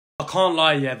I can't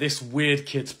lie, yeah, this weird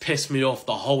kid's pissed me off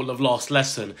the whole of last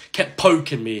lesson. Kept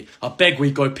poking me. I beg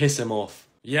we go piss him off.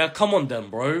 Yeah, come on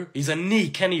then, bro. He's a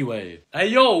neek anyway. Hey,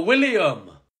 yo, William.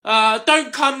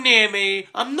 Don't come near me.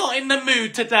 I'm not in the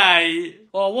mood today.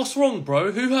 Oh, what's wrong,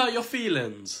 bro? Who hurt your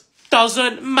feelings?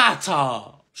 Doesn't matter.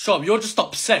 Shut up, you're just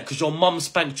upset because your mum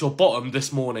spanked your bottom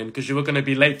this morning because you were going to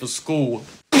be late for school.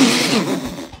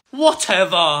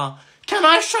 Whatever. Can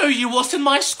I show you what's in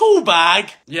my school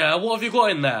bag? Yeah, what have you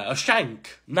got in there? A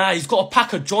shank? Nah, he's got a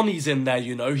pack of Johnnies in there,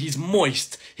 you know. He's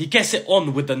moist. He gets it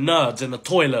on with the nerds in the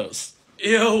toilets.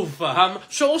 Ew, fam.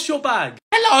 Show us your bag.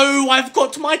 Hello, I've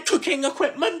got my cooking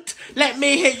equipment. Let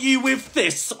me hit you with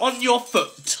this on your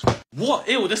foot. What?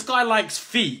 Ew, this guy likes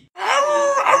feet.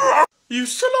 You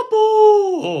silly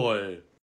boy.